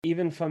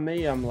even for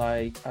me, I'm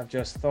like, I've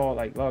just thought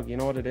like, look, you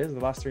know what it is? The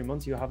last 3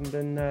 months you haven't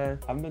been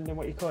doing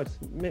what you could.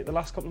 The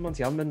last couple of months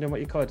you haven't been doing what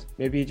you could.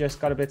 Maybe you just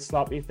got a bit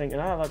sloppy thinking,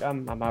 look,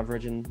 I'm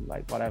averaging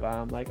like whatever.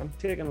 I'm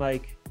taking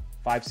like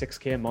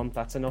 5-6K a month.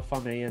 That's enough for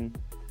me.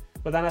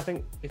 But then I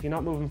think if you're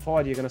not moving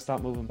forward, you're going to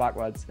start moving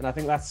backwards. And I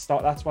think that's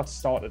what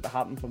started to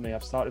happen for me.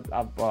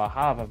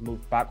 I've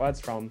moved backwards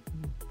from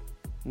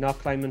not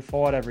climbing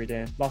forward every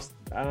day. Lost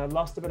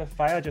a bit of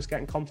fire just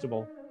getting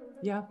comfortable.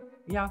 Yeah.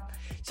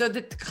 So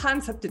the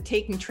concept of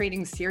taking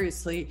trading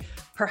seriously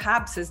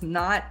perhaps is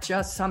not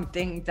just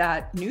something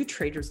that new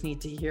traders need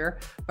to hear,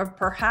 but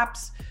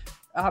perhaps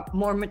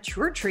more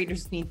mature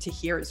traders need to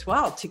hear as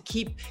well, to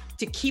keep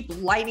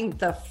lighting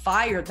the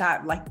fire,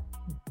 that like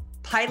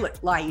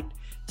pilot light,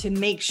 to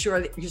make sure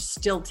that you're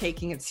still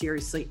taking it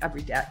seriously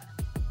every day.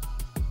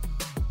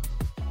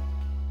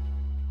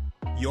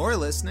 You're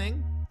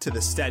listening to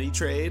the Steady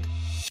Trade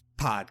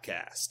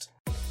Podcast,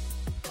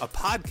 a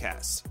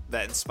podcast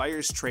that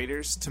inspires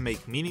traders to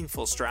make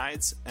meaningful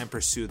strides and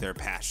pursue their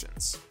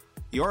passions.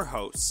 Your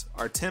hosts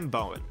are Tim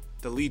Bowen,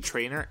 the lead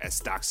trainer at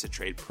Stocks to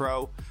Trade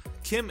Pro,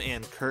 Kim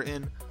Ann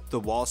Curtin, the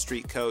Wall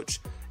Street coach,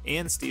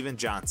 and Steven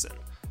Johnson,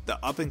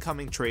 the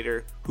up-and-coming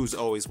trader who's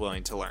always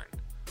willing to learn.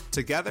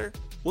 Together,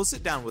 we'll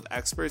sit down with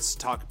experts to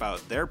talk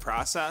about their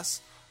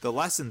process, the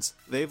lessons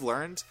they've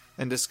learned,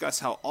 and discuss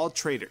how all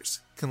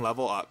traders can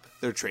level up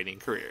their trading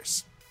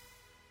careers.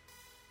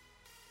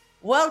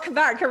 Welcome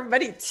back,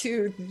 everybody,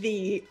 to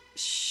the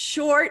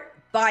short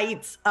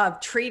bites of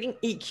trading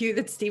EQ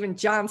that Steven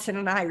Johnson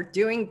and I are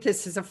doing.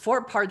 This is a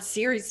 4-part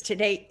series.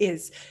 Today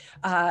is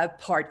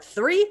part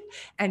 3.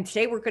 And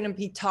today we're going to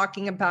be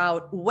talking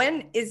about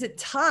when is it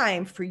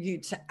time for you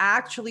to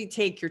actually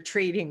take your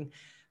trading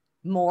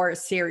more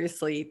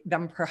seriously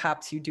than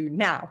perhaps you do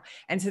now.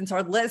 And since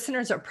our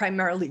listeners are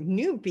primarily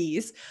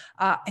newbies,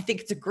 I think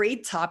it's a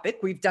great topic.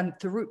 We've done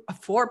two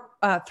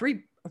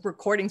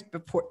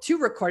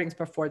recordings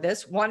before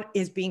this. One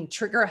is being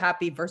trigger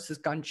happy versus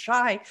gun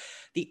shy.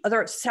 The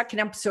second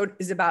episode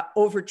is about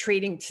over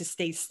trading to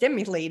stay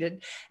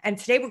stimulated. And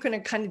today we're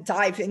going to kind of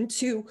dive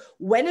into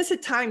when is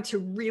it time to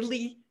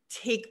really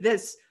take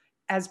this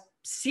as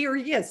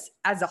serious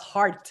as a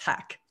heart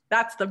attack.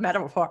 That's the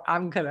metaphor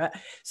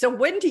So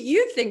when do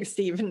you think,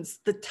 Steven's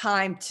the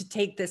time to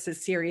take this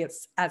as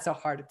serious as a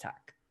heart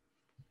attack?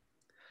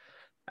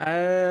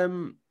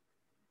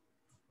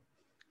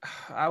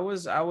 I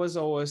was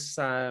always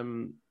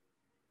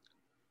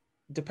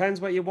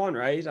depends what you want,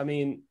 right? I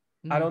mean,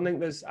 I don't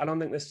think there's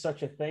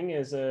such a thing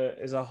as a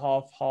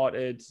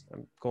half-hearted.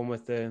 I'm going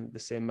with the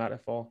same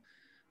metaphor.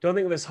 Don't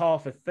think there's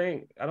half a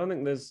thing. I don't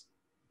think there's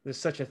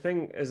such a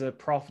thing as a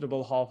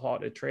profitable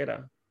half-hearted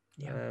trader.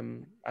 Yeah.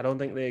 I don't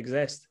think they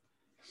exist.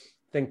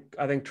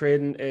 I think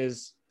trading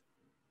is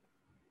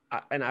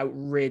an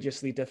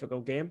outrageously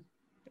difficult game.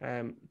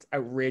 It's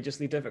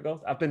outrageously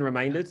difficult. I've been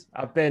reminded.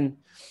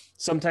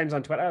 Sometimes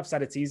on Twitter, I've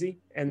said it's easy,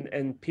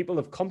 and people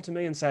have come to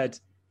me and said,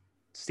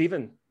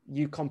 Steven,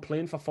 you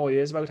complained for 4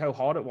 years about how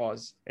hard it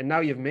was, and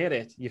now you've made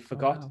it. You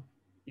forgot. Wow.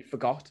 You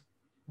forgot.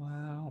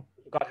 Wow.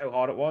 You forgot how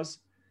hard it was.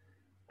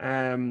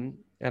 And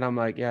I'm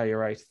like, yeah, you're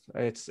right.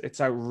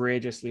 It's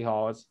outrageously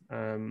hard.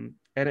 And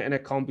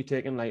it can't be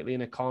taken lightly,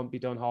 and it can't be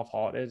done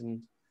half-hearted,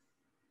 and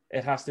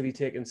it has to be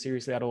taken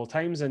seriously at all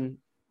times. And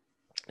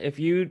if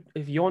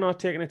you're not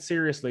taking it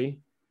seriously,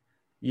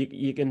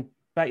 you can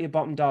bet your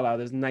bottom dollar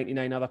there's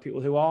 99 other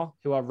people who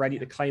are ready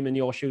to climb in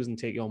your shoes and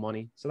take your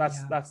money. So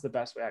that's the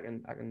best way I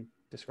can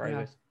describe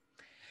it.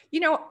 You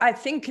know, I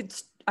think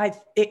it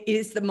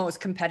is the most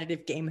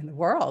competitive game in the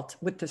world,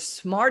 with the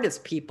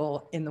smartest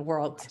people in the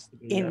world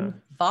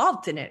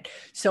involved in it.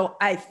 So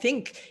I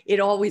think it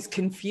always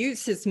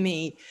confuses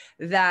me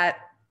that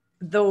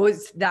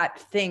those that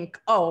think,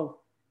 oh,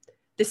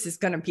 this is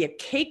going to be a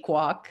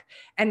cakewalk,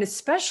 and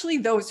especially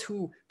those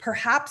who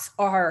perhaps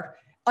are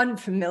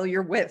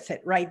unfamiliar with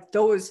it, right?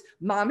 Those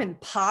mom and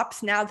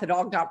pops now that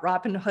all got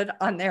Robinhood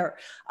on their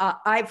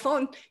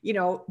iPhone. You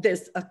know,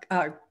 there's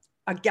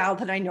a gal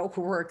that I know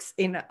who works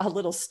in a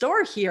little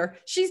store here.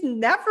 She's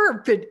never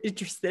been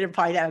interested in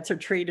finance or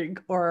trading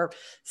or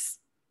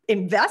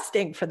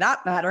investing for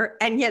that matter.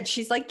 And yet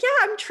she's like, yeah,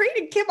 I'm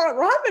trading Kim on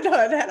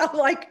Robinhood. And I'm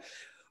like,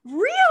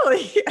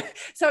 really?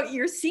 So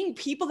you're seeing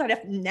people that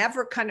have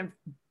never kind of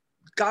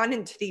gone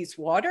into these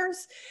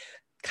waters,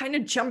 kind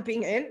of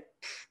jumping in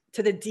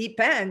to the deep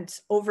end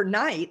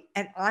overnight.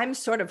 And I'm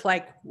sort of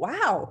like,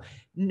 wow,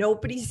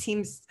 nobody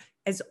seems,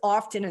 as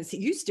often as it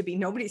used to be,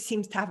 nobody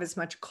seems to have as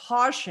much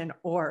caution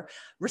or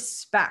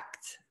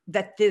respect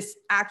that this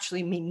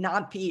actually may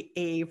not be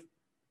a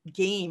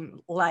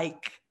game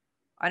like,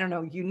 I don't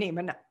know, you name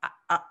an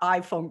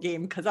iPhone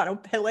game, because I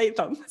don't play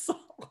them. So.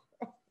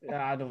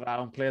 Yeah, I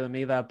don't play them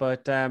either.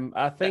 But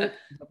I think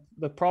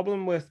the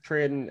problem with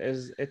trading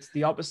is it's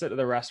the opposite of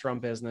the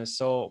restaurant business.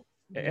 So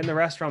in the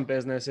restaurant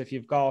business, if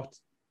you've got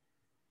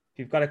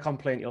a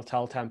complaint, you'll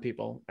tell 10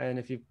 people. And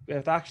if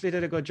they actually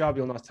did a good job,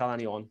 you'll not tell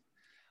anyone.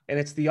 And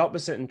it's the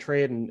opposite in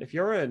trading. If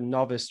you're a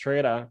novice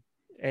trader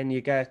and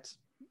you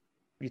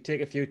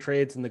take a few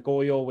trades and they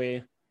go your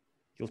way,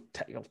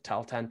 you'll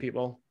tell 10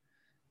 people.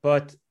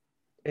 But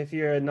if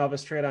you're a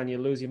novice trader and you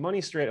lose your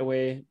money straight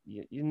away,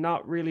 you're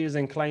not really as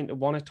inclined to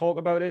want to talk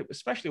about it,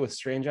 especially with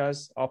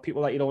strangers or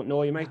people that you don't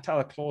know. You might tell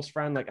a close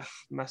friend like,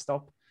 messed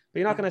up, but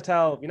you're not going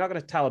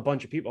to tell a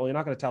bunch of people. You're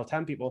not going to tell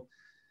 10 people.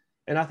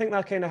 And I think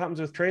that kind of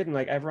happens with trading.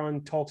 Like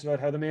everyone talks about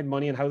how they made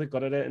money and how they're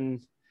good at it.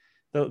 And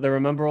they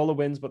remember all the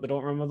wins, but they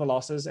don't remember the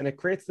losses. And it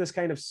creates this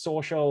kind of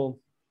social,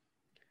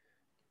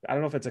 I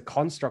don't know if it's a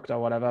construct or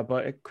whatever,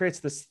 but it creates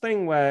this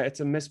thing where it's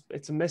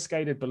a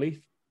misguided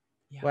belief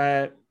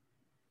where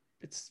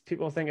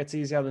people think it's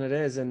easier than it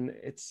is. And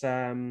it's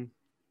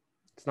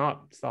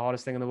not. It's the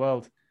hardest thing in the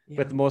world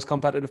with the most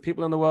competitive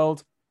people in the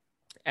world.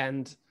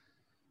 And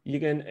you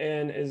can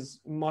earn as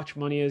much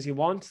money as you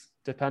want,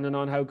 depending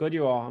on how good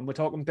you are. And we're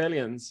talking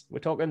billions. We're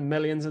talking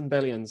millions and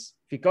billions.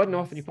 If you're good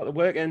enough and you put the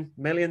work in,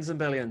 millions and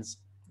billions.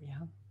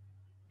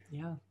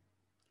 Yeah.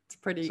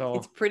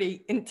 It's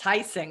pretty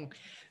enticing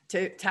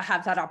to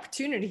have that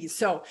opportunity.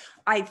 So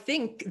I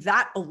think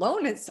that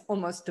alone is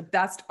almost the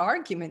best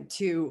argument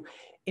to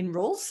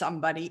enroll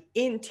somebody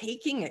in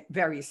taking it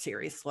very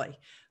seriously.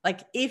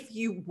 Like if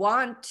you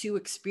want to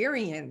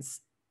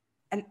experience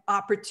an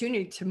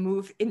opportunity to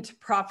move into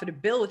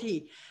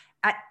profitability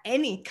at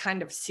any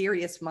kind of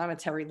serious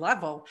monetary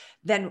level,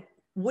 then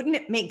wouldn't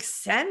it make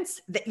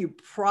sense that you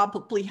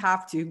probably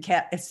have to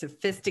get as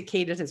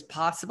sophisticated as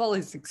possible,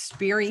 as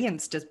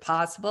experienced as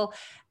possible,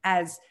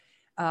 as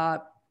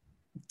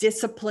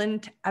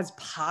disciplined as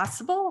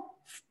possible?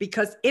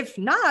 Because if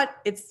not,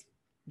 it's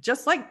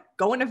just like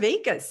going to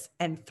Vegas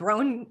and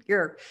throwing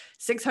your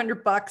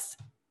 $600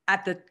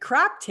 at the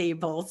crap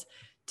tables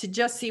to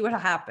just see what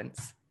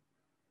happens.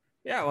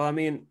 Yeah, well, I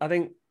mean, I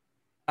think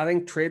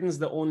trading's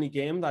the only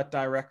game that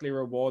directly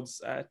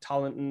rewards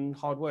talent and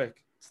hard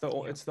work.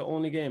 It's the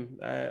only game.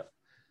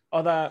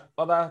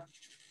 Other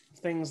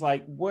things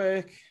like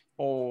work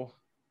or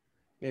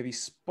maybe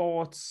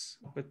sports,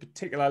 but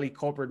particularly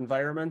corporate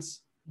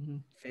environments,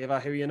 favor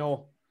who you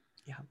know.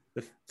 Yeah.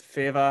 The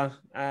favor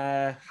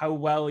how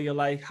well you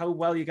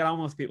get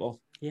on with people.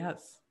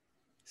 Yes.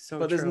 So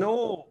but true. there's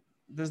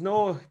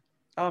no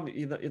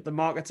the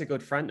market's a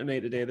good friend to me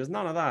today. There's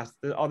none of that.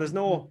 There's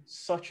no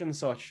such and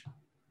such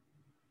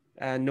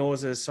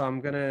noses. So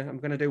I'm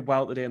gonna do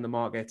well today in the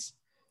markets.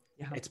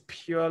 Yeah. It's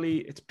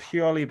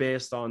purely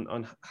based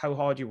on how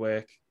hard you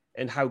work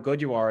and how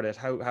good you are at it,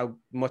 how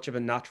much of a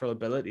natural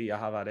ability you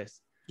have at it.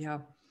 Yeah.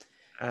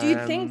 Do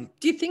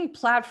you think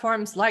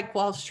platforms like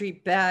Wall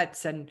Street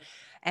Bets and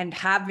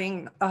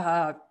having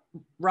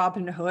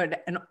Robinhood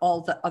and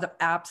all the other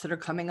apps that are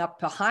coming up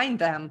behind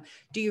them,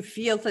 do you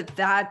feel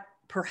that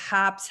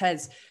perhaps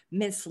has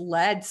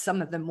misled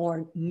some of the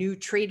more new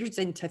traders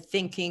into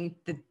thinking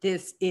that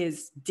this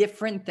is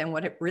different than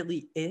what it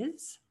really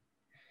is?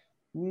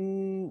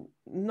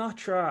 Not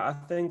sure. I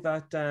think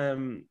that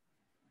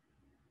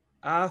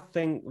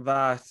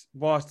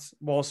what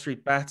Wall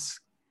Street Bets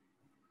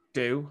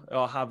do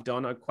or have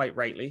done, quite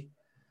rightly,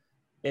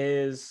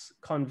 is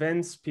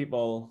convince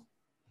people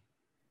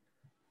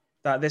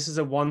that this is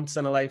a once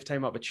in a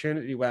lifetime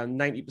opportunity where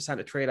 90%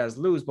 of traders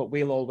lose, but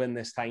we'll all win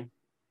this time.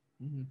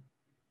 Mm-hmm.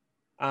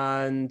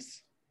 And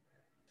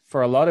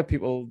for a lot of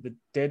people that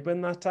did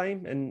win that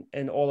time,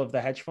 and all of the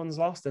hedge funds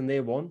lost and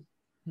they won.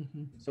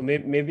 Mm-hmm. So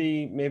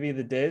maybe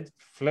they did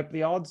flip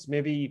the odds.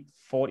 Maybe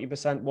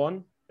 40%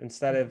 won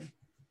instead of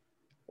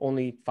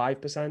only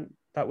 5%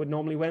 that would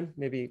normally win.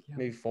 Maybe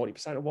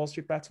 40% of Wall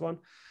Street Bets won.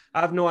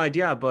 I have no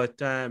idea, but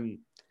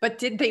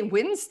did they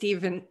win,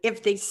 Stephen?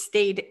 If they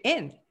stayed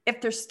in,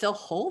 if they're still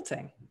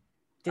holding,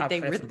 if they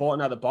bought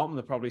at the bottom,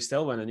 they're probably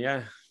still winning.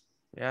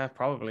 Yeah,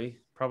 probably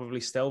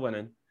still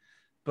winning.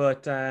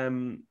 But I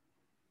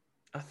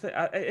think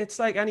it's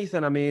like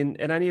anything. I mean,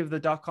 in any of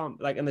the .com,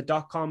 like in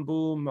the .com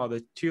boom or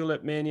the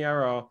tulip mania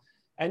or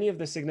any of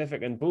the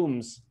significant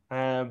booms,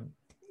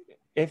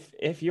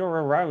 if you're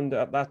around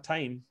at that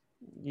time,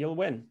 you'll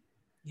win.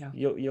 Yeah,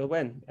 you'll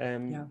win.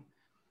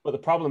 But the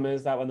problem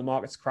is that when the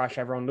markets crash,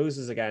 everyone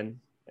loses again.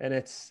 And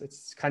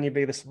it's can you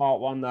be the smart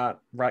one that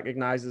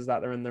recognizes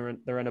that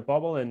they're in a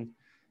bubble and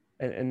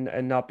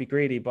not be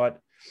greedy?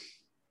 But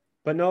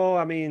no,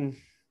 I mean,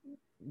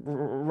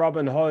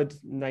 Robinhood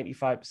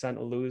 95%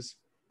 will lose.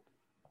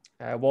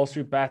 Wall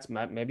Street Bets,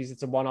 maybe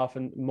it's a one-off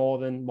and more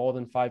than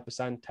 5%,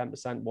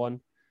 10% won.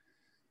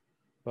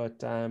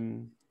 But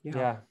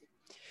yeah.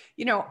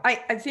 You know,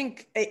 I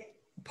think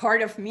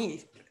part of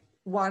me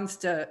wants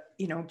to,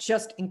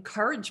 just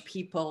encourage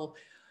people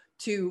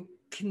to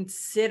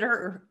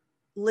consider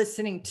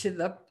listening to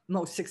the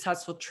most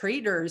successful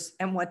traders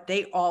and what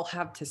they all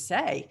have to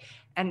say.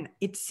 And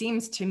it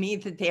seems to me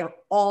that they're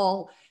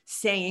all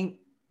saying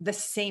the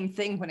same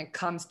thing when it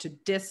comes to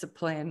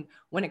discipline,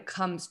 when it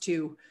comes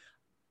to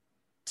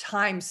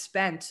time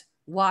spent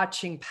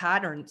watching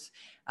patterns,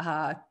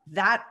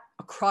 that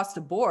across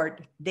the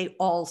board, they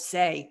all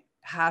say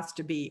has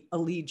to be a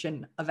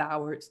legion of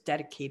hours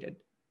dedicated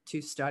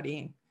to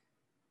studying,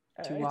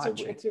 to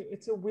watching.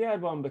 It's a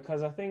weird one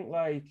because I think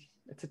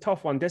it's a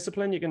tough one.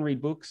 Discipline, you can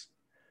read books,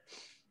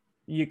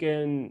 you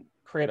can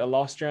create a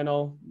loss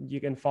journal, you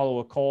can follow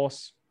a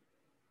course,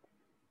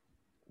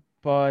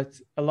 But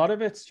a lot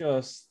of it's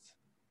just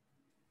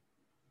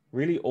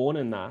really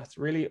owning that,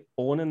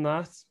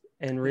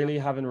 and really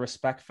having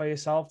respect for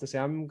yourself to say,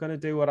 I'm going to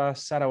do what I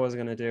said I was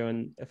going to do.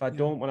 And if I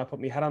don't, when I put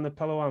my head on the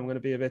pillow, I'm going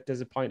to be a bit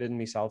disappointed in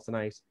myself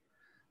tonight.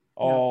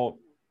 Or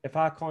if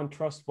I can't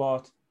trust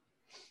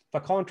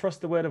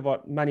the word of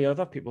what many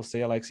other people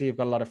say, like, say you've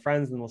got a lot of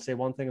friends and they'll say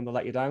one thing and they'll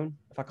let you down.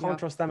 If I can't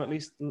trust them, at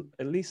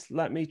least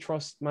let me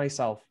trust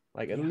myself.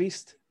 Like, at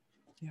least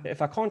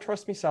if I can't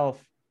trust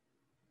myself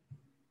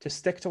to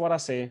stick to what I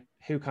say,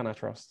 who can I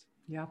trust?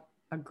 Yeah.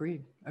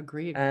 Agreed.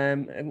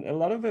 And a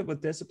lot of it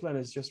with discipline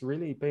is just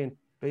really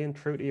being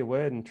true to your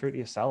word and true to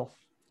yourself.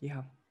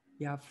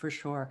 Yeah, for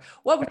sure.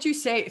 What would you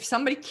say if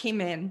somebody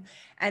came in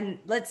and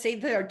let's say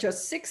they're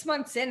just 6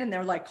 months in and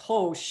they're like,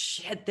 oh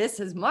shit,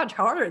 this is much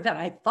harder than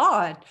I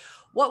thought.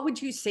 What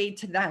would you say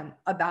to them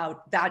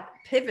about that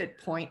pivot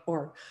point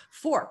or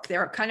fork?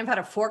 They're kind of at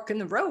a fork in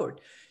the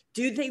road.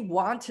 Do they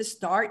want to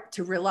start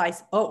to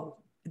realize, oh,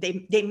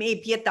 they may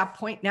be at that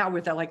point now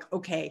where they're like,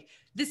 okay,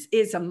 this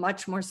is a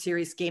much more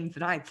serious game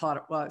than I thought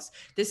it was.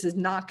 This is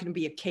not going to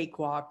be a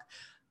cakewalk.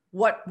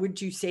 What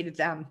would you say to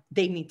them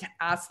they need to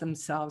ask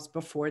themselves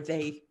before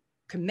they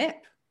commit?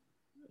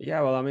 Yeah,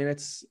 well, I mean,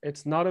 it's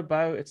never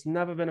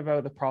been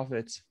about the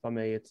profits for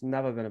me. It's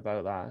never been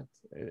about that.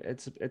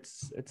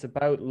 It's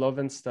about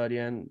loving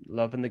studying,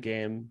 loving the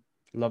game,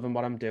 loving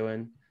what I'm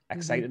doing,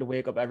 excited to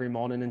wake up every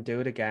morning and do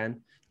it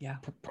again. Yeah.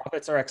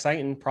 Profits are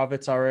exciting.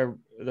 Profits are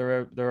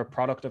they're a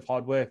product of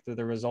hard work. They're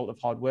the result of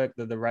hard work.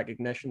 They're the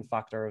recognition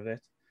factor of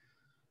it.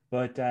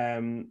 But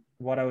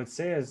what I would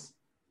say is,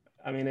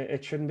 I mean,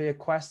 it shouldn't be a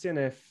question.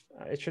 It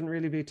shouldn't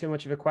really be too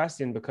much of a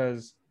question,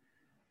 because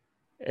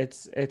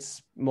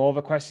it's more of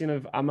a question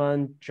of, am I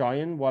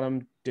enjoying what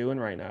I'm doing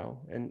right now?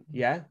 And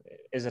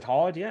is it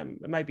hard? Yeah,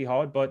 it might be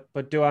hard,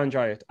 but do I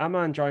enjoy it? Am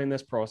I enjoying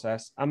this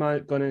process? Am I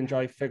going to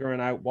enjoy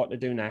figuring out what to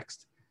do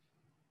next?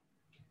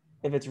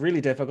 If it's really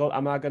difficult,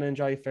 am I going to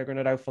enjoy figuring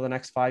it out for the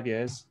next 5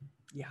 years?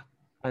 Yeah.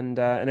 And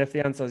if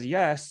the answer is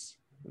yes,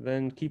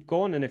 then keep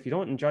going. And if you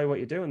don't enjoy what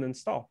you're doing, then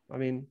stop. I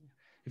mean,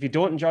 if you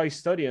don't enjoy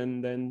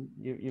studying, then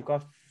you've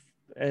got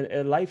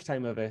a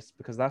lifetime of it,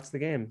 because that's the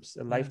game,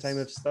 a lifetime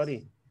of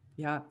study.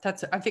 Yeah,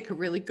 that's, I think, a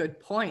really good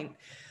point.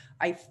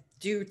 I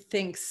do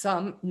think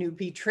some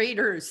newbie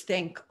traders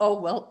think, oh,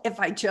 well, if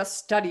I just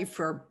study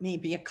for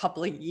maybe a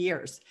couple of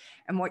years.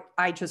 And what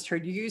I just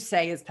heard you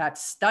say is that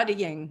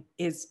studying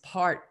is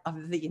part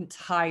of the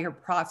entire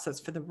process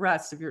for the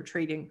rest of your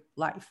trading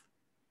life.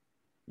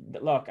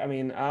 Look, I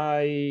mean,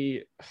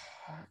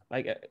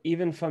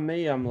 even for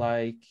me, I'm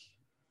like,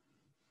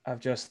 I've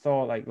just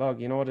thought, like, look,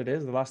 you know what it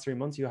is? The last 3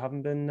 months, you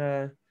haven't been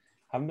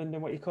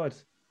doing what you could.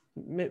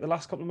 The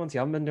last couple of months, you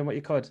haven't been doing what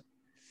you could.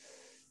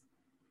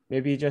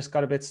 Maybe you just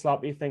got a bit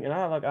sloppy, thinking,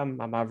 look,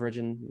 I'm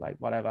averaging like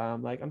whatever.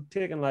 I'm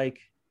taking like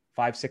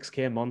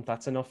 5-6K a month.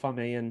 That's enough for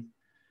me.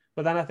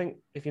 But then I think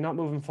if you're not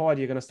moving forward,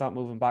 you're going to start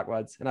moving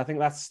backwards. And I think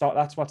that's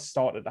what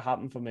started to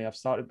happen for me.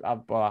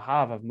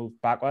 I've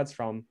moved backwards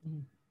from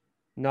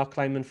not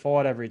climbing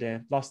forward every day.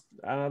 Lost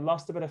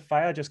a bit of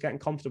fire just getting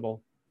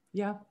comfortable.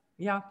 Yeah.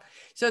 Yeah.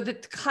 So the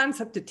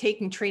concept of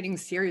taking trading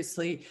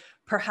seriously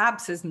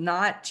perhaps is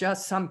not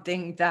just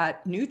something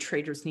that new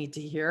traders need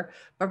to hear,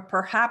 but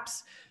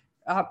perhaps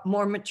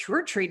more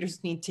mature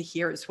traders need to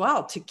hear as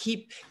well, to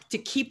keep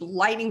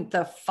lighting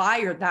the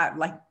fire, that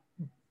like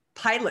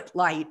pilot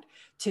light,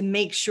 to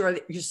make sure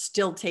that you're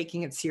still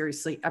taking it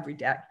seriously every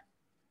day.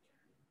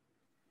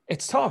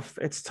 It's tough.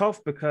 It's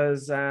tough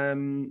because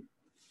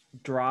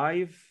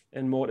drive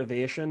and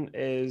motivation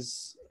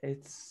it's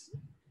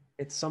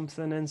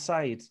something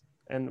inside.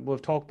 And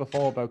we've talked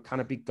before about, can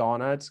it be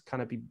garnered?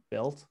 Can it be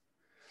built?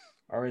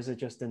 Or is it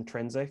just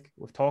intrinsic?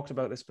 We've talked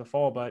about this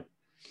before, but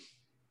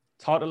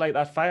it's hard to light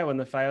that fire when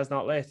the fire's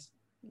not lit.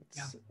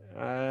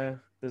 If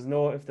there's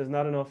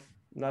not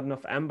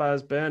enough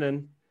embers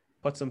burning,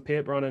 put some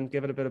paper on and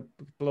give it a bit of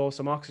blow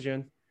some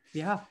oxygen.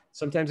 Yeah.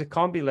 Sometimes it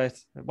can't be lit.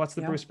 What's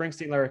the Bruce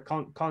Springsteen lyric?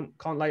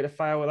 Can't light a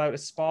fire without a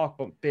spark,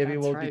 but baby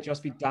will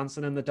just be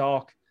dancing in the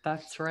dark.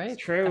 That's right.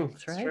 It's true.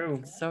 That's right. It's true.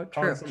 It's so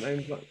true.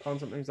 Can't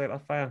sometimes light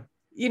that fire.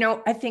 You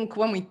know, I think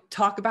when we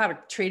talk about a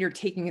trader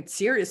taking it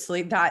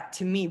seriously, that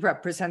to me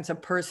represents a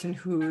person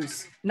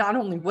who's not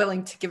only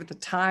willing to give it the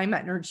time,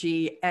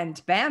 energy,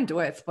 and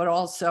bandwidth, but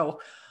also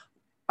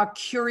a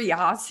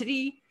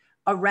curiosity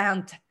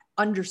around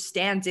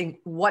understanding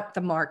what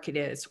the market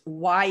is,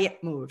 why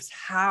it moves,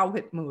 how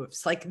it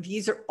moves. Like,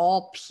 these are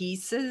all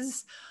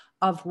pieces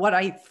of what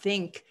I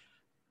think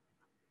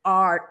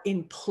are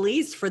in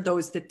place for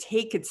those that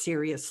take it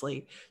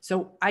seriously.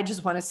 So I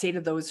just want to say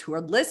to those who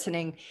are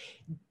listening,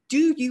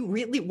 do you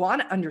really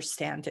want to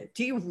understand it?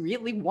 Do you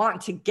really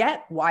want to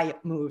get why it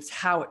moves,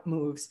 how it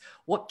moves,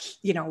 what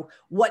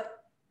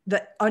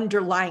the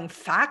underlying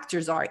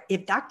factors are?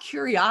 If that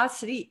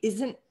curiosity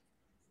isn't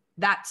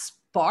that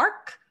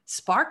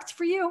sparked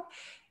for you,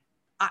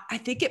 I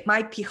think it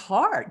might be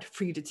hard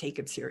for you to take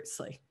it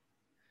seriously.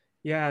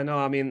 Yeah, no,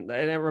 I mean,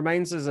 and it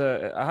reminds us,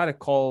 I had a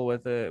call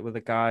with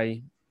a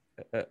guy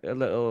a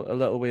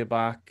little way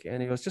back,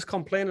 and he was just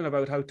complaining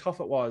about how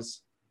tough it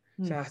was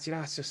So, you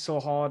know, it's just so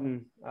hard,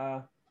 and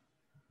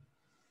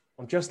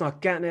I'm just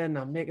not getting it, and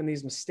I'm making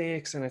these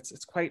mistakes, and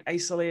it's quite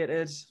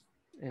isolated.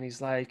 And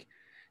he's like,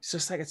 it's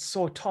just like, it's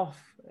so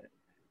tough.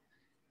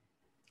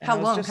 How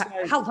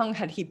long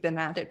had he been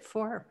at it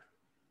for?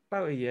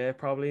 About a year,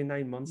 probably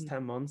 9 months,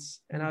 10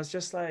 months. And I was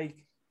just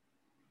like,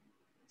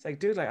 it's like,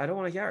 dude, like, I don't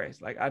want to hear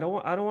it. Like, I don't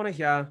want to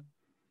hear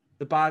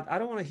the bad. I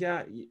don't want to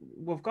hear,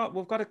 we've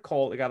got a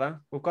call together.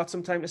 We've got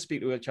some time to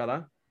speak to each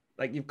other.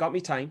 Like, you've got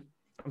me time.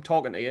 I'm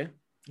talking to you.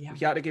 Yeah. I'm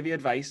here to give you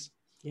advice.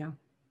 Yeah.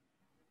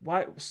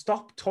 Why?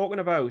 Stop talking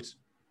about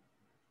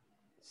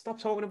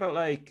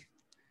like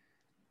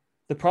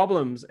the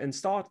problems and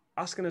start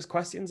asking us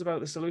questions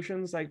about the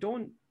solutions. Like,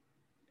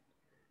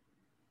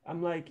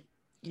 I'm like,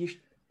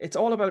 it's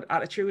all about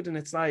attitude. And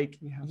it's like,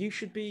 you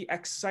should be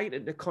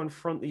excited to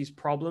confront these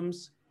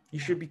problems. You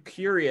should be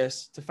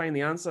curious to find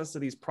the answers to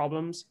these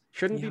problems.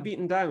 Shouldn't be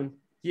beaten down.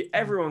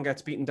 Everyone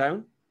gets beaten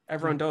down.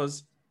 Everyone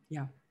does.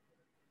 Yeah.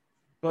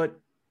 But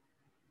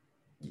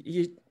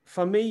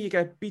for me, you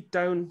get beat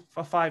down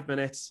for 5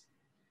 minutes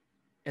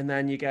and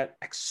then you get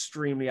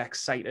extremely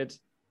excited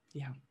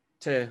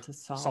to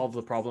solve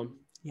the problem.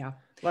 Yeah.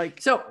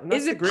 Like, so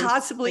is it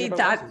possibly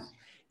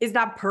is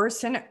that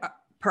person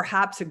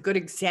perhaps a good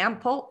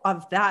example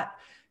of that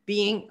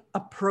being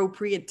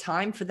appropriate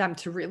time for them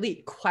to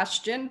really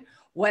question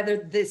whether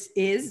this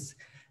is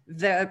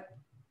the,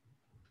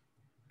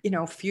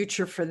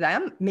 future for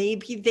them?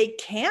 Maybe they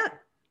can't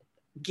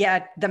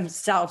get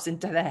themselves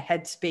into the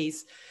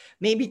headspace.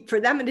 Maybe for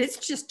them, it is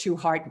just too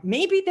hard.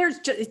 Maybe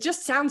it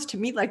just sounds to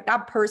me like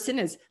that person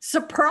is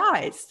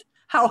surprised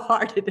how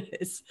hard it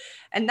is.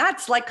 And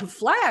that's like a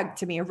flag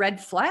to me, a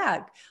red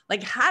flag.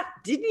 Like,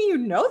 didn't you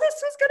know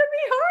this was going to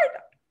be hard?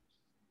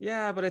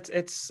 Yeah, but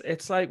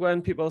it's like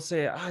when people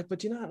say,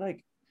 but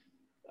like,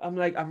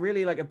 I'm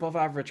really like above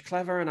average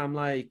clever, and I'm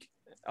like,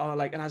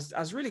 and I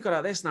was really good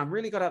at this, and I'm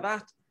really good at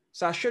that,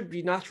 so I should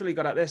be naturally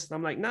good at this. And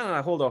I'm like,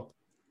 no, hold up.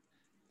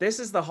 This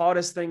is the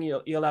hardest thing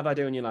you'll ever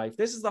do in your life.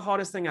 This is the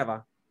hardest thing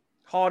ever.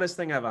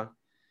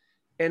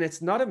 And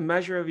it's not a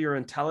measure of your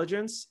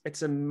intelligence.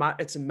 It's a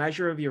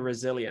measure of your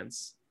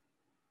resilience.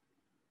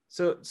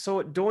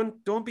 So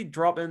don't be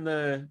dropping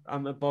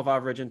I'm above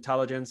average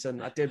intelligence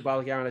and I did well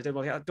here and I did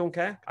well here. I don't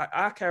care.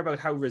 I care about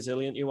how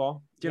resilient you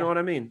are. Do you know what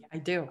I mean? I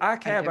do. I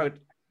care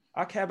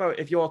about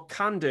if you're a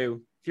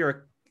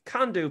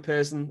can-do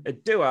person, a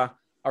doer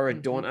or a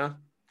don'ter.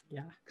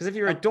 Yeah. Because if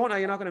you're a don'ter,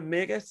 you're not going to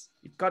make it.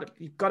 You've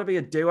got to be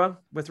a doer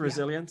with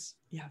resilience.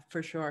 Yeah,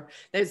 for sure.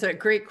 There's a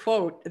great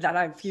quote that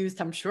I've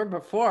used, I'm sure,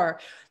 before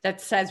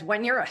that says,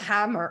 when you're a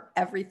hammer,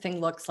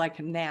 everything looks like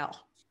a nail.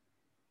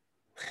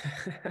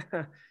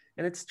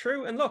 And it's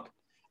true. And look,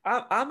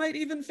 I might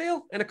even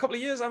fail in a couple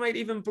of years. I might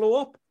even blow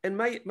up. And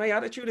my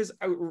attitude is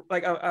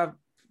like a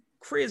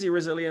crazy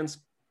resilience,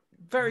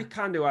 very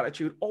can-do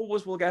attitude.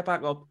 Always will get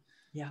back up.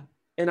 Yeah.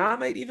 And I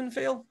might even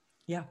fail.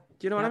 Yeah.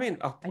 Do you know what I mean?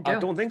 I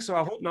don't think so.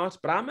 I hope not,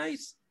 but I might.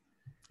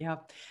 Yeah.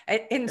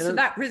 And so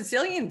that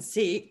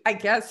resiliency, I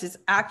guess, is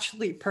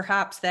actually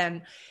perhaps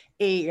then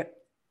a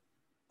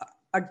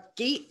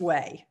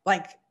gateway,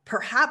 like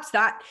perhaps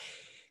that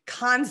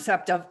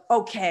concept of,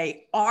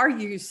 okay, are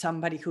you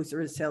somebody who's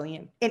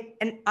resilient?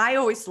 And I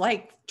always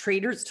like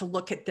traders to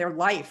look at their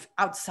life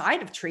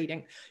outside of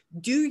trading.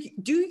 Do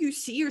you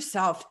see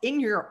yourself in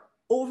your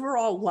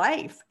overall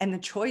life and the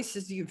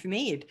choices you've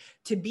made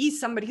to be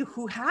somebody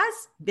who has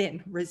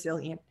been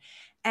resilient?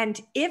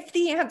 And if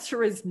the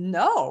answer is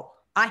no,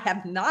 I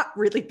have not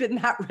really been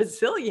that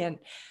resilient,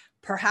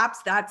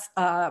 perhaps that's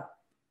a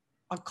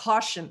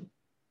cautionary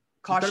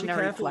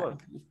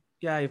flag.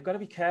 Yeah, you've got to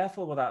be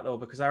careful with that though,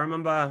 because I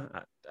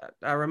remember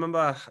I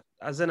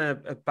was in a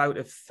bout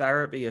of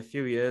therapy a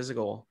few years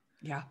ago.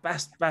 Yeah.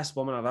 Best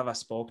woman I've ever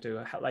spoke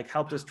to, like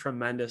helped us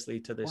tremendously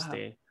to this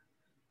day.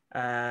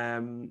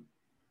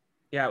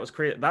 Yeah, it was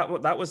crazy.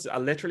 That was, I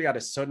literally had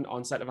a sudden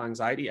onset of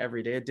anxiety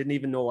every day. Didn't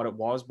even know what it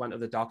was. Went to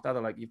the doctor.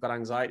 They're like, you've got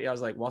anxiety. I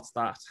was like, what's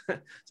that?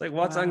 It's like,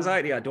 what's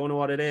anxiety? I don't know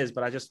what it is,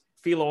 but I just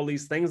feel all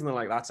these things. And they're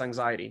like, that's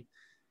anxiety.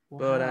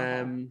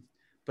 Wow.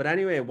 But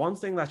anyway, one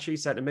thing that she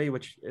said to me,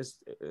 which is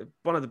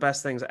one of the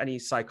best things any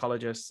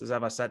psychologist has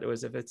ever said to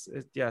us,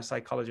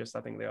 psychologists,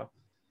 I think they are.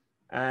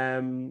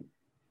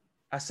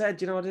 I said,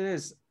 you know what it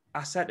is?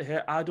 I said to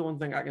her, I don't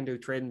think I can do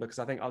trading because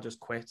I think I'll just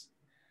quit. She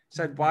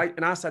said, why?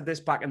 And I said this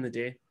back in the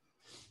day.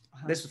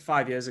 This was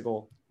 5 years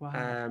ago.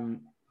 Wow.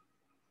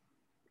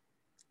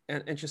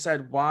 And she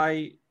said,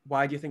 why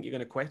do you think you're going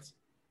to quit?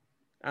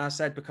 And I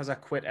said, because I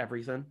quit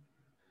everything.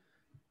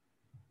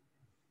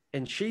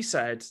 And she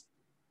said,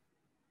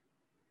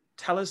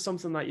 tell us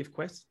something that you've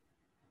quit.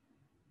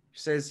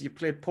 She says, you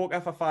played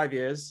poker for 5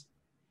 years.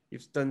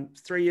 You've done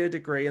 3-year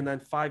degree and then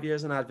 5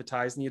 years in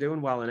advertising. You're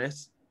doing well in it.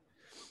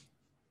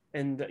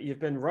 And you've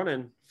been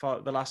running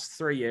for the last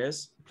 3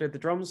 years. You played the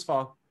drums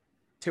for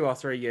 2 or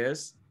 3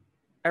 years.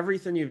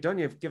 Everything you've done,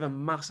 you've given a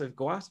massive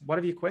go at. What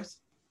have you quit?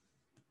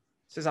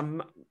 Says, I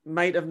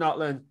might have not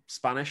learned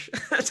Spanish.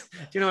 Do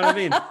you know what I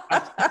mean?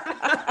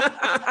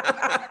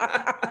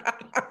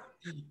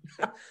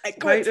 I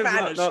quit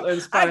Spanish.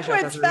 I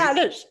quit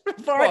Spanish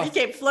before I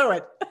became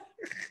fluent.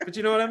 But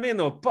you know what I mean,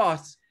 though?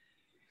 But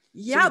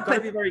yeah, so you've got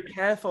to be very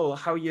careful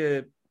how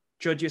you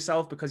judge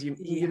yourself, because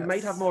you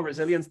might have more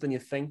resilience than you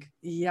think.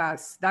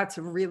 Yes, that's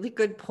a really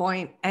good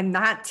point. And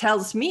that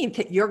tells me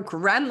that your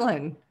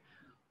gremlin,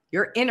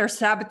 your inner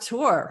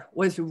saboteur,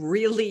 was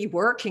really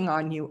working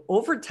on you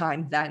over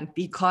time then,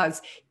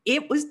 because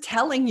it was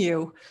telling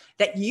you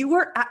that you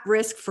were at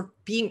risk for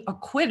being a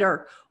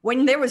quitter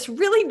when there was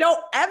really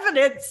no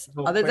evidence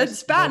other than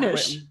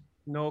Spanish.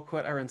 No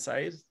quitter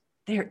inside.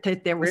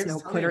 There was no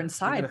quitter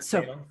inside.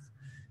 So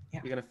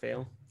you're going to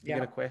fail. You're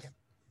going to quit.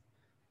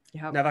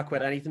 Yeah. Never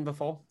quit anything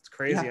before. It's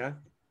crazy, yeah.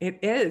 It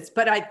is.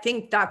 But I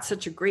think that's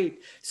such a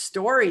great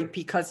story,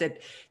 because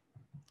it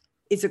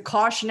is a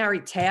cautionary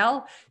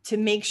tale to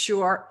make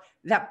sure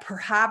that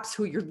perhaps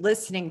who you're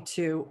listening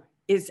to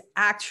is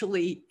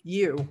actually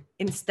you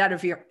instead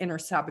of your inner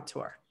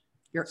saboteur.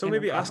 So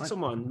maybe ask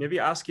someone, maybe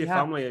ask your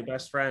family, your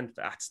best friend.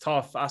 That's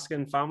tough.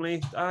 Asking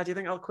family, do you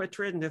think I'll quit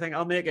trading? Do you think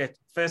I'll make it?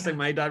 First thing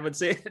my dad would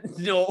say,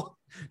 no,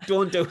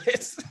 don't do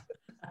it.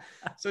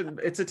 So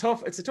it's a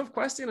tough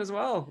question as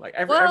well. Like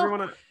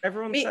everyone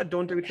said,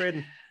 don't do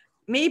trading.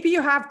 Maybe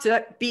you have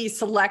to be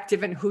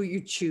selective in who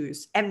you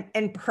choose.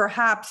 And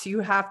perhaps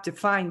you have to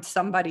find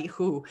somebody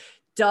who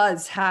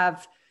does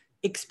have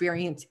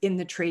experience in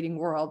the trading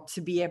world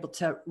to be able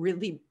to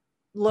really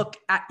look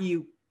at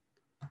you,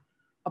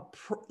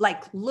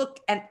 look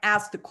and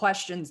ask the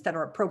questions that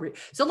are appropriate.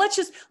 So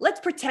let's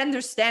pretend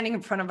they're standing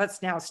in front of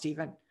us now,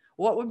 Stephen.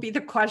 What would be the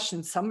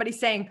question? Somebody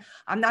saying,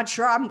 I'm not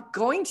sure I'm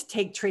going to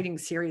take trading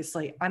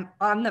seriously. I'm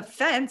on the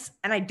fence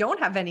and I don't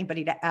have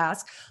anybody to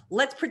ask.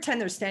 Let's pretend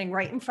they're standing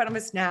right in front of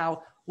us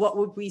now. What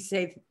would we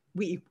say?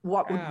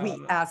 What would we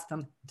ask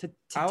them to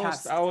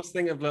test? I always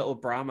think of little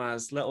Bram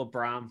as little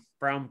Bram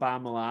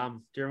Bam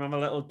Alam. Do you remember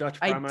little Dutch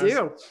Bram? I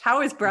do.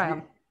 How is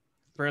Bram?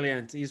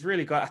 Brilliant. He's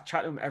really got, I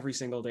chat to him every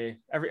single day.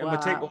 And we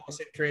take all the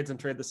same trades and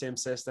trade the same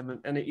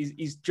system. And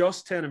he's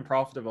just turning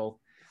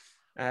profitable.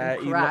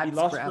 He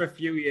lost for a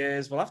few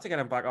years. We'll have to get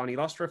him back on. He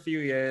lost for a few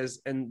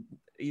years, and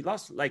he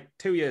lost like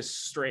 2 years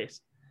straight.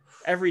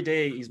 Every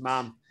day he's,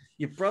 Mom,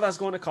 your brother's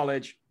going to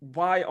college.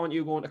 Why aren't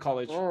you going to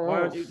college?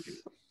 Why aren't you?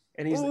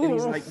 And he's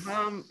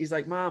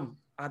like, Mom,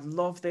 I'd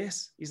love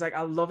this. He's like,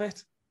 I love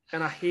it.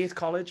 And I hate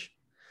college.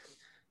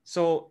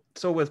 So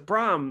with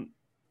Bram,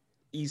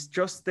 he's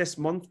just this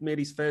month made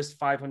his first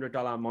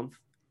 $500 a month.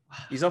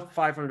 He's up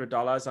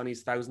 $500 on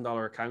his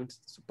 $1,000 account.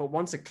 But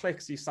once it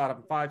clicks, you start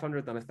at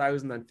 500, then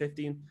 1,000, then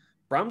 15.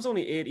 Bram's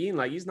only 18.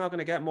 Like, he's not going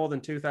to get more than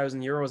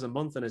 2,000 euros a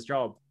month in his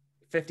job.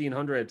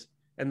 1,500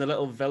 in the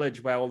little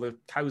village where all the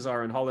cows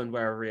are in Holland,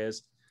 wherever he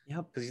is.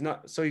 Yep. Because he's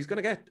not. So he's going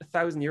to get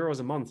 1,000 euros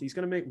a month. He's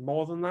going to make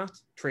more than that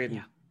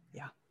trading.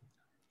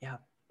 Yeah.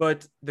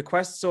 But the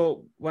quest.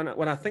 So when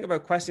I think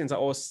about questions, I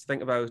always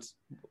think about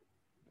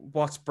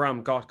what's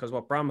Bram got, because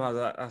what Bram has,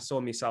 I saw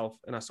in myself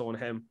and I saw in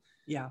him.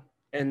 Yeah.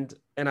 And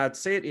I'd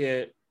say to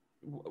you,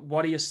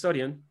 what are you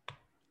studying?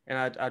 And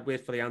I'd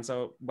wait for the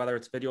answer, whether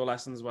it's video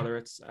lessons, whether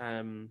it's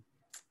an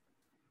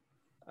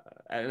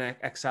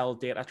Excel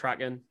data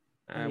tracking,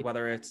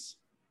 whether it's,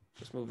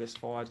 just move this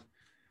forward,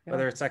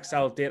 whether it's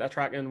Excel data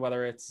tracking,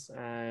 whether it's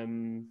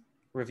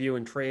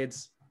reviewing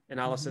trades,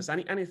 analysis,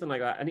 anything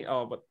like that,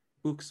 but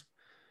books.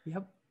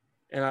 Yep.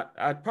 And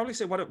I'd probably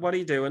say, what are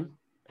you doing?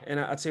 And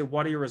I'd say,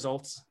 what are your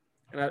results?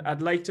 And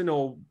I'd like to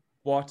know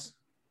what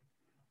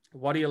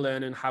are you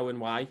learning, how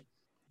and why?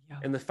 Yeah.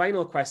 And the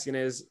final question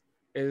is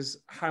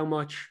how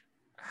much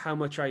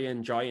are you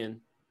enjoying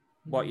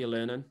what you're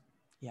learning?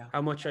 Yeah.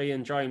 How much are you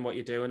enjoying what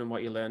you're doing and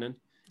what you're learning?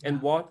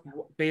 And what,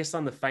 based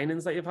on the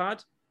findings that you've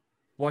had,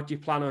 what do you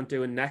plan on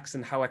doing next,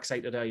 and how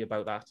excited are you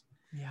about that?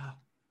 Yeah.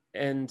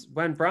 And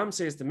when Bram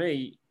says to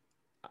me,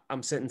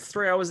 I'm sitting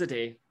 3 hours a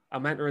day,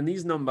 I'm entering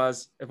these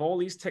numbers of all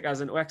these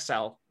tickers into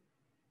Excel,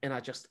 and I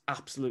just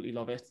absolutely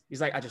love it.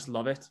 He's like, I just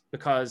love it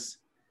because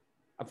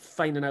I'm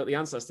finding out the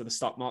answers to the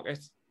stock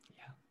market.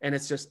 Yeah. And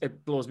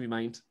it blows me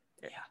mind.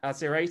 Yeah. I'd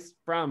say, right,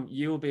 Bram,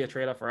 you'll be a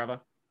trader forever.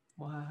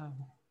 Wow.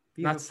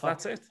 Beautiful.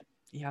 That's it.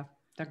 Yeah.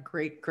 They're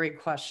great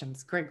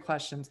questions. Great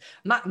questions.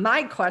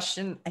 My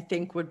question, I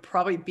think, would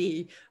probably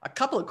be, a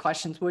couple of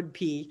questions would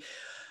be,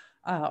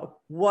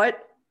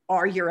 what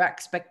are your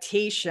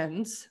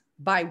expectations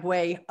by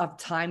way of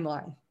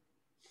timeline?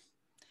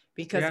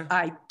 Because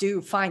I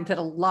do find that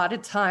a lot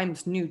of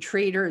times new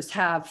traders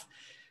have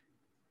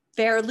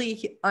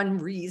fairly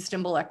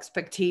unreasonable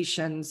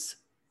expectations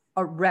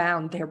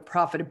around their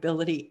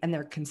profitability and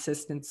their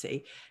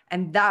consistency.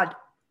 And that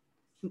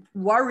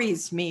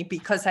worries me,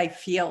 because I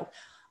feel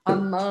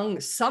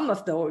among some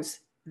of those,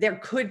 there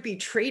could be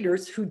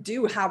traders who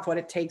do have what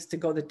it takes to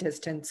go the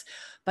distance,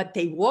 but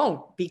they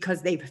won't,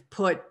 because they've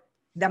put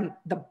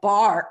the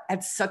bar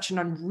at such an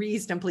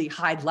unreasonably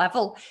high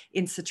level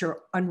in such an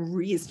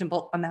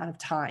unreasonable amount of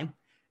time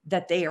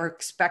that they are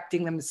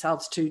expecting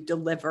themselves to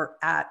deliver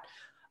at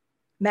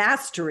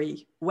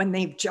mastery when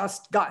they've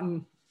just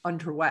gotten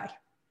underway.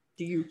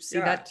 Do you see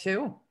that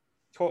too?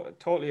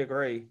 Totally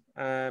agree.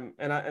 And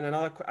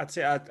another, I'd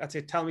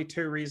say, tell me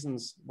 2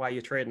 reasons why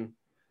you're trading.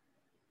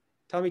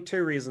 Tell me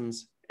 2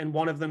 reasons, and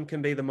one of them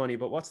can be the money.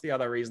 But what's the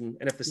other reason?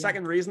 And if the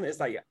second reason is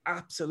that you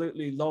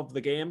absolutely love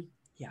the game,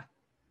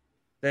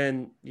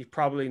 then you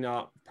probably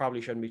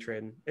shouldn't be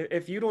trading.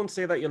 If you don't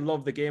say that you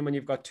love the game and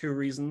you've got 2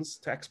 reasons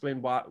to explain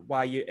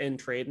why you're in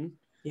trading,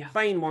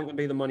 fine, one can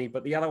be the money,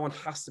 but the other one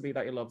has to be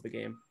that you love the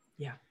game.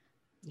 Yeah.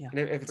 And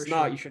if it's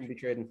not, you shouldn't be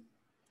trading.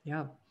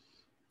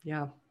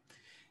 Yeah.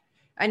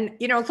 And,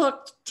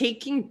 look,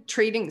 taking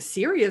trading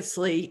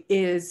seriously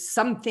is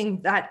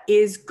something that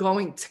is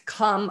going to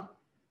come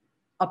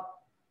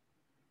up,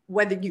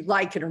 whether you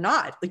like it or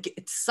not. Like,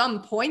 at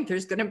some point,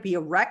 there's going to be a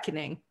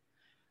reckoning,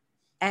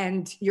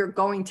 and you're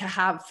going to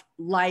have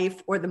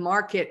life or the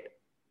market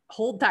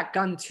hold that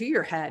gun to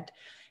your head.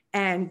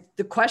 And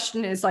the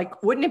question is,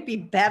 like, wouldn't it be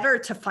better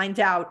to find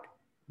out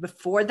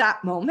before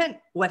that moment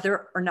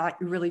whether or not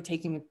you're really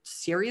taking it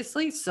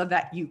seriously, so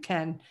that you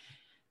can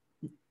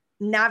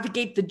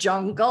navigate the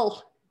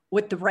jungle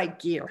with the right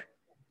gear?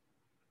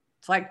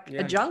 It's like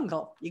a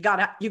jungle. You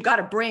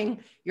gotta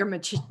bring your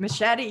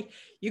machete.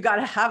 You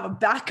gotta have a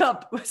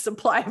backup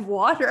supply of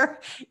water.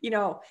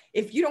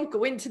 If you don't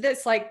go into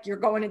this like you're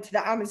going into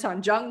the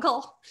Amazon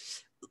jungle,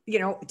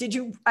 did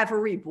you ever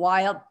read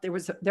Wild? There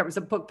was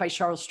a book by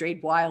Cheryl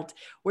Strayed, Wild,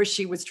 where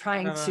she was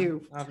trying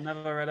to. I've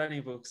never read any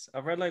books.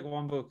 I've read like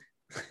 1 book.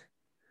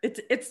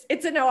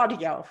 It's an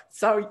audio,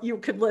 so you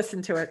could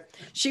listen to it.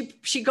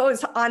 She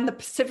goes on the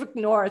Pacific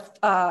North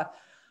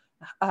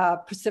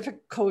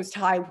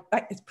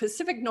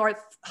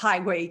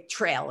Highway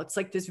Trail. It's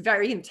like this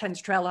very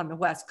intense trail on the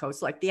West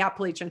Coast, like the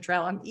Appalachian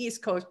Trail on the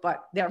East Coast,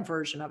 but their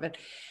version of it.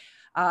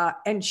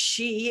 And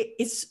she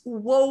is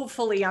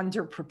woefully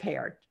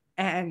underprepared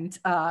and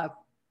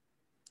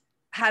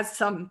has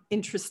some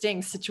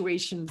interesting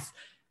situations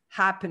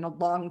happen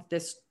along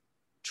this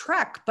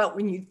trek. But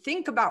when you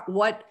think about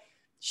what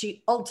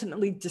she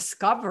ultimately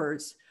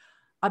discovers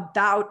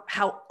about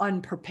how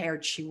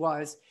unprepared she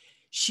was,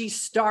 she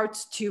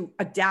starts to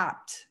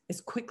adapt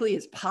as quickly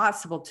as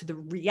possible to the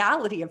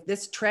reality of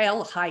this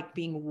trail hike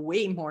being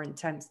way more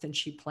intense than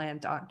she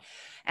planned on.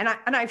 And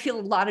I feel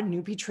a lot of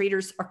newbie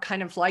traders are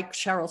kind of like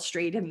Cheryl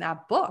Strayed in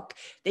that book.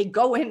 They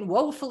go in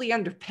woefully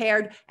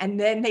unprepared, and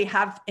then they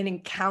have an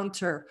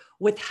encounter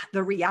with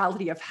the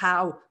reality of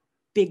how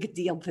big a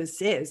deal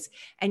this is.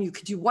 And you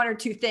could do 1 or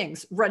 2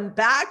 things: run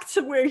back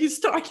to where you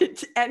started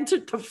to enter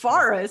the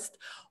forest,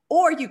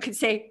 or you could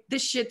say,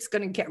 this shit's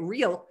going to get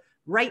real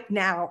right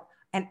now,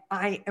 and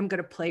I am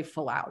going to play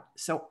full out.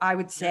 So I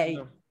would say,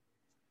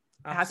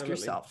 ask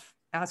yourself.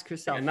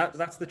 And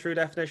that's the true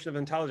definition of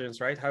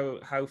intelligence, right?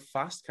 How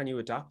fast can you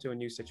adapt to a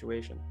new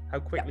situation? How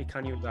quickly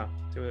can you adapt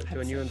to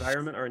a new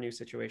environment or a new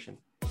situation?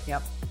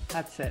 Yep,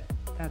 that's it.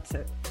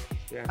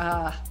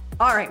 Yeah.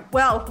 All right.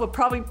 Well, we'll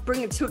probably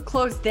bring it to a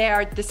close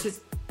there. This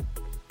is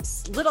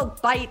little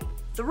bite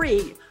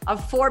 3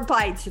 of 4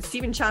 bites that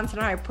Stephen Johnson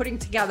and I are putting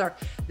together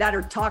that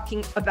are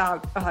talking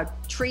about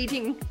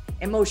trading,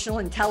 emotional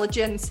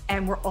intelligence,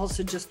 and we're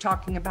also just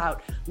talking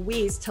about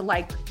ways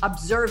to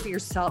observe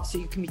yourself so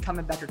you can become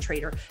a better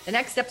trader. The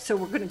next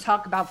episode, we're going to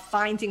talk about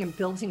finding and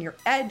building your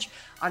edge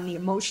on the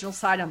emotional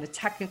side, on the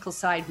technical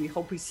side. We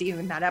hope we see you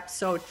in that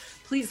episode.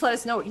 Please let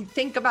us know what you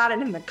think about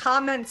it in the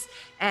comments,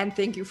 and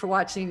thank you for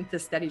watching the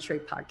Steady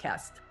Trade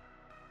Podcast.